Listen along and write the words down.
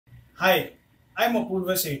Hi, I'm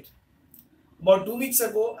Apurva Sheth. About 2 weeks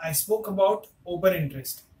ago, I spoke about open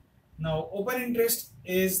interest. Now, open interest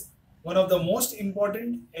is one of the most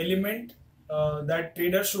important element that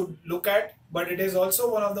traders should look at, but it is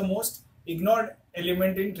also one of the most ignored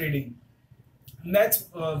element in trading. And that's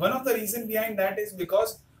one of the reason behind that is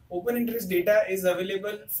because open interest data is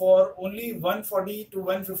available for only 140 to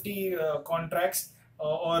 150 contracts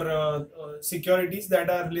or securities that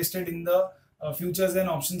are listed in the futures and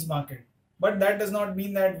options market. But that does not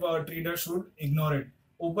mean that traders should ignore it.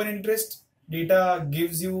 Open interest data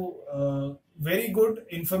gives you very good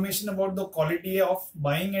information about the quality of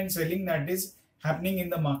buying and selling that is happening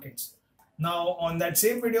in the markets. Now, on that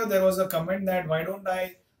same video, there was a comment that why don't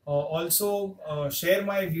I also share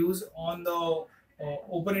my views on the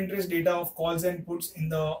open interest data of calls and puts in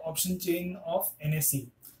the option chain of NSE.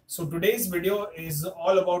 So today's video is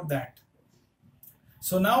all about that.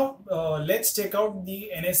 So now let's check out the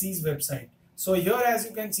NSE's website. So here, as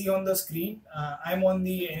you can see on the screen, I'm on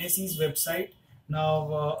the NSE's website.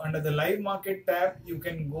 Now under the live market tab, you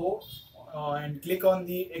can go and click on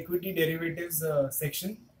the equity derivatives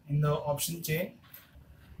section in the option chain.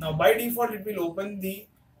 Now by default, it will open the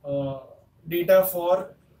data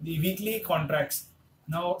for the weekly contracts.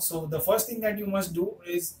 Now, so the first thing that you must do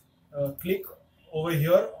is click over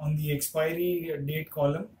here on the expiry date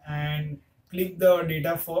column and click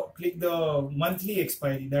the monthly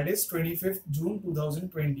expiry, that is 25th June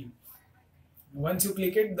 2020. Once you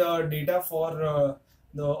click it, the data for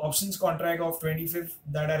the options contract of 25th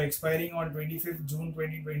that are expiring on 25th June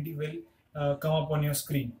 2020 will come up on your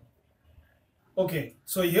screen. Okay,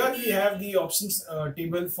 so here we have the options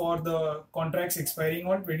table for the contracts expiring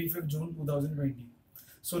on 25th June 2020.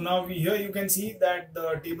 So now here you can see that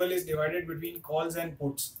the table is divided between calls and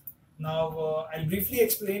puts. Now I'll briefly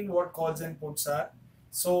explain what calls and puts are.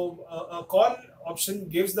 So a call option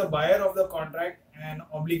gives the buyer of the contract an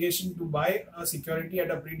obligation to buy a security at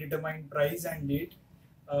a predetermined price and date,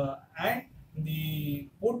 and the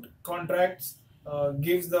put contracts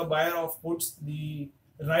gives the buyer of puts the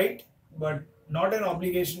right but not an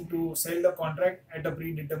obligation to sell the contract at a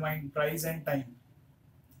predetermined price and time.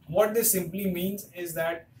 What this simply means is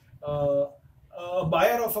that a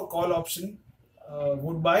buyer of a call option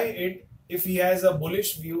would buy it if he has a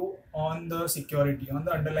bullish view on the security, on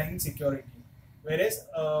the underlying security, whereas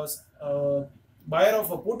a buyer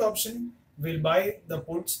of a put option will buy the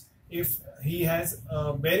puts if he has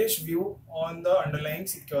a bearish view on the underlying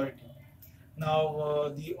security.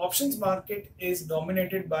 Now the options market is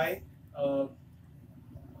dominated by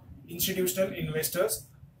institutional investors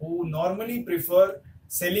who normally prefer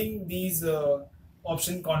selling these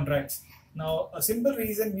option contracts. Now, a simple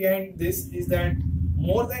reason behind this is that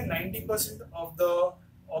more than 90% of the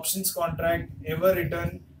options contract ever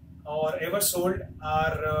written or ever sold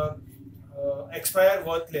are expire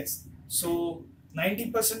worthless. So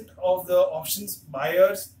 90% of the options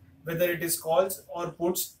buyers, whether it is calls or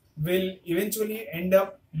puts, will eventually end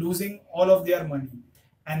up losing all of their money.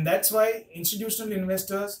 And that's why institutional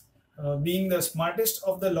investors, being the smartest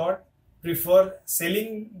of the lot, prefer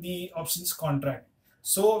selling the options contract.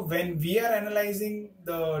 So when we are analyzing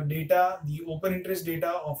the data, the open interest data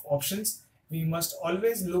of options, we must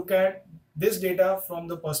always look at this data from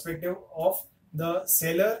the perspective of the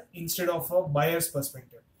seller instead of a buyer's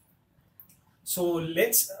perspective. So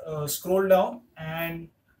let's scroll down and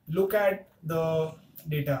look at the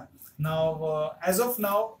data. Now, as of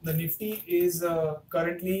now, the Nifty is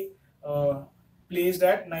currently placed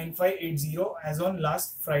at 9580 as on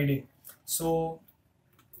last Friday. So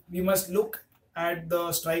we must look at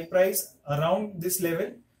the strike price around this level.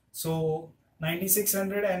 So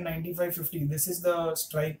 9600 and 9550, this is the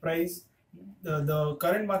strike price. The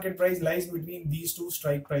current market price lies between these two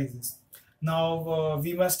strike prices. Now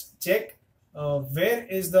we must check where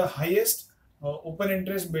is the highest open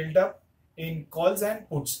interest built up in calls and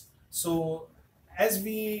puts. So as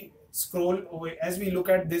we scroll away, as we look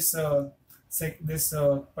at this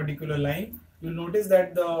particular line, you'll notice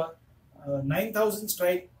that the 9000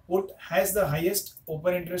 strike put has the highest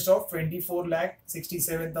open interest of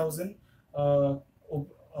 24,67,000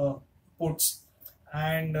 puts,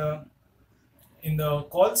 and in the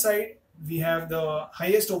call side we have the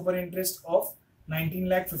highest open interest of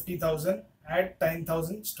 19,50,000 at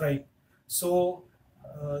 10,000 strike. So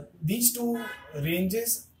these two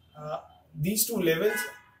ranges, these two levels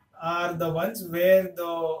are the ones where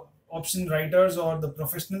the option writers or the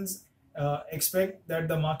professionals expect that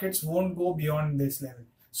the markets won't go beyond this level.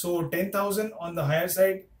 So 10,000 on the higher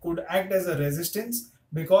side could act as a resistance,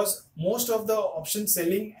 because most of the option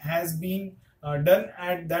selling has been done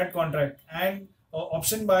at that contract, and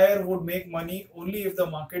option buyer would make money only if the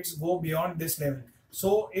markets go beyond this level.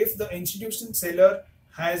 So if the institutional seller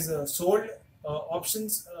has sold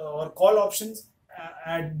options or call options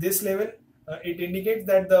at this level, it indicates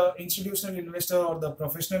that the institutional investor or the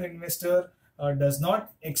professional investor does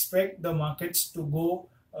not expect the markets to go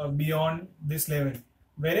beyond this level.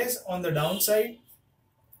 Whereas on the downside,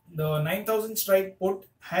 the 9000 strike put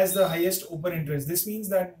has the highest open interest. This means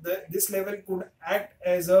that this level could act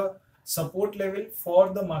as a support level for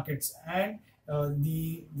the markets, and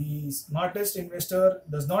the smartest investor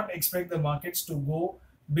does not expect the markets to go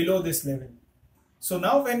below this level. So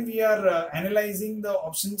now when we are analyzing the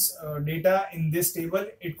options data in this table,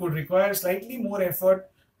 it could require slightly more effort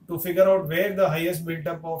to figure out where the highest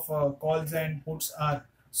build-up of calls and puts are.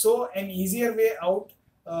 So an easier way out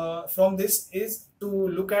from this is to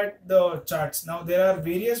look at the charts. Now there are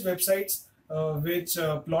various websites which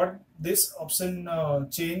plot this option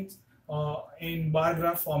change in bar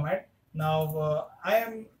graph format. Now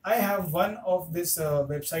I have one of this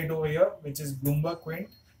website over here, which is Bloomberg Quint.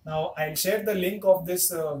 Now I'll share the link of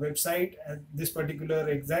this website, this particular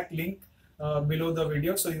exact link below the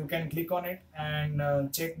video, so you can click on it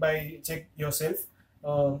and check yourself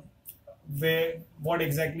what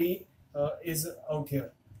exactly is out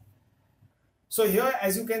here. So here,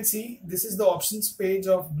 as you can see, this is the options page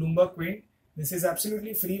of Bloomberg Quint. This is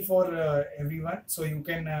absolutely free for everyone, so you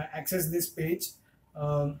can access this page.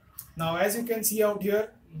 Now, as you can see out here,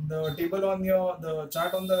 the table on the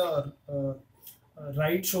chart on the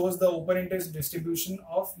right shows the open interest distribution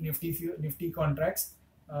of Nifty contracts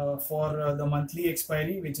for the monthly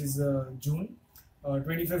expiry, which is June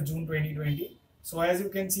 25th June 2020. So as you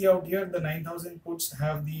can see out here, the 9000 puts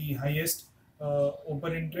have the highest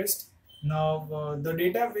open interest. Now the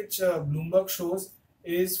data which Bloomberg shows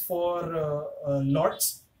is for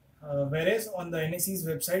lots, whereas on the NSE's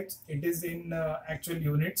website it is in actual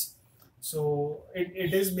units. So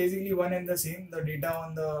it is basically one and the same, the data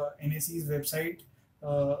on the NSE's website.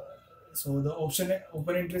 So the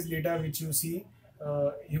open interest data which you see,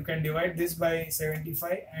 you can divide this by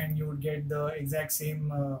 75 and you would get the exact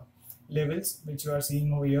same levels which you are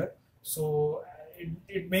seeing over here. So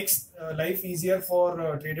it makes life easier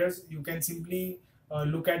for traders. You can simply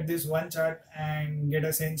look at this one chart and get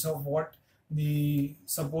a sense of what the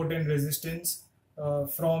support and resistance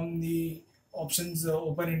from the options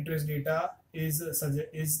open interest data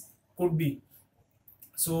could be.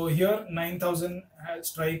 So here 9000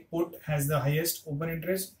 strike put has the highest open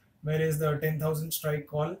interest, whereas the 10,000 strike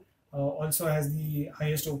call also has the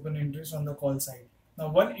highest open interest on the call side. Now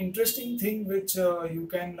one interesting thing which you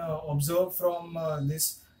can observe from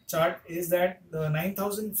this chart is that the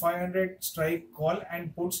 9500 strike call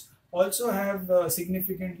and puts also have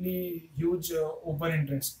significantly huge open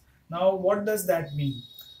interest. Now what does that mean?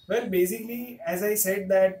 Well, basically, as I said,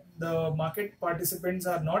 that the market participants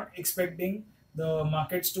are not expecting the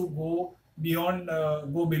markets to go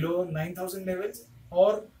below 9000 levels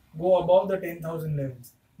or go above the 10,000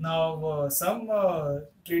 levels. Now some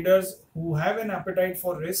traders who have an appetite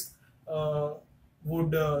for risk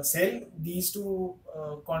would sell these two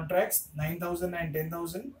contracts, 9000 and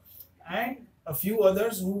 10,000, and a few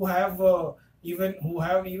others who have even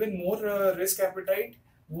more risk appetite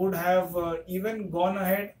would have even gone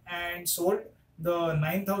ahead and sold the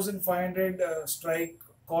 9500 strike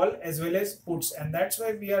call as well as puts, and that's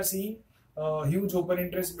why we are seeing huge open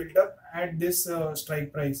interest built up at this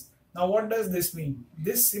strike price. Now what does this mean?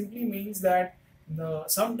 This simply means that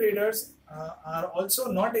some traders are also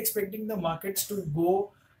not expecting the markets to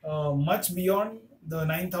go much beyond the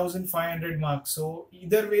 9500 mark. So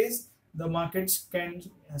either ways the markets can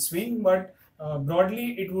swing, but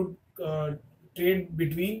broadly it would trade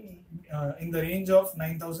between in the range of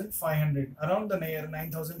 9500, around the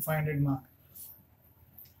 9500 mark.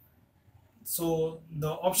 So the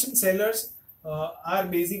option sellers are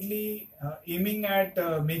basically aiming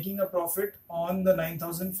at making a profit on the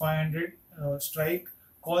 9500 strike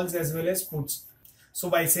calls as well as puts. So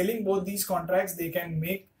by selling both these contracts, they can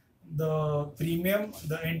make the premium,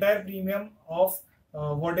 the entire premium of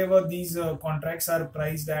whatever these contracts are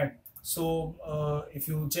priced at. So if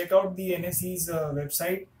you check out the NSE's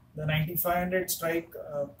website, the 9500 strike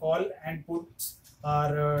call and puts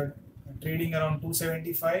are trading around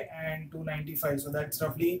 275 and 295. So that's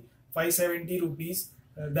roughly 570 rupees.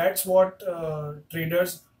 That's what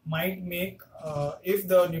traders might make if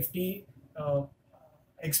the Nifty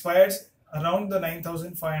expires around the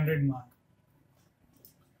 9500 mark.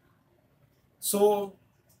 So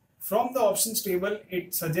from the options table,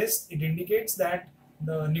 it indicates that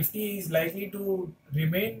the Nifty is likely to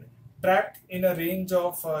remain trapped in a range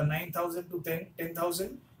of 9000 to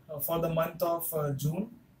 10,000 for the month of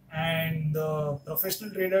June, and the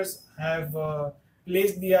professional traders have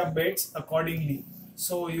placed their bets accordingly.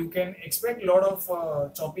 So you can expect a lot of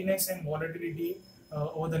choppiness and volatility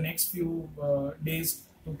over the next few days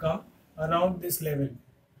to come around this level.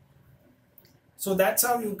 So that's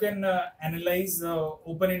how you can analyze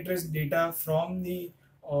open interest data from the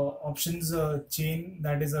options chain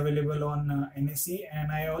that is available on NSE.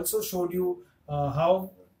 And I also showed you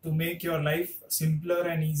how to make your life simpler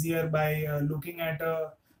and easier by looking at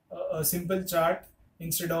a simple chart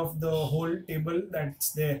instead of the whole table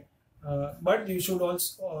that's there. But you should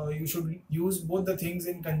also you should use both the things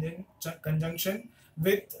in conjunction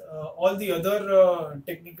with all the other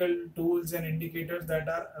technical tools and indicators that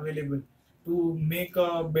are available to make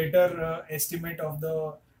a better estimate of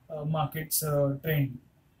the market's trend.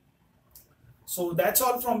 So that's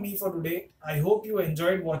all from me for today. I hope you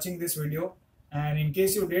enjoyed watching this video, and in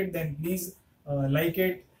case you did, then please like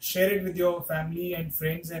it, share it with your family and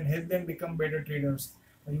friends, and help them become better traders.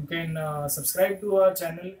 You can subscribe to our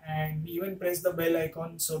channel and even press the bell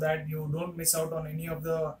icon so that you don't miss out on any of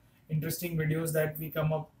the interesting videos that we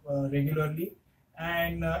come up regularly.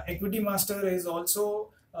 And Equity Master is also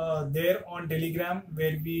there on Telegram,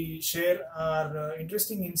 where we share our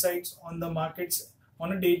interesting insights on the markets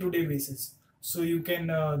on a day-to-day basis. So you can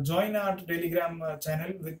join our Telegram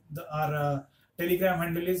channel with our Telegram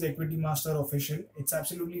handle is Equity Master Official. It's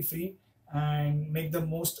absolutely free, and make the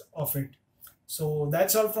most of it. So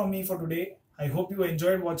that's all from me for today. I hope you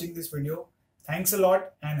enjoyed watching this video. Thanks a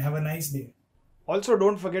lot and have a nice day. Also,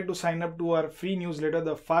 don't forget to sign up to our free newsletter,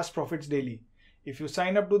 the Fast Profits Daily. If you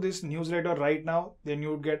sign up to this newsletter right now, then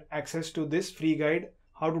you would get access to this free guide,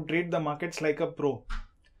 how to trade the markets like a pro.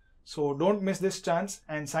 So don't miss this chance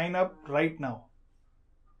and sign up right now.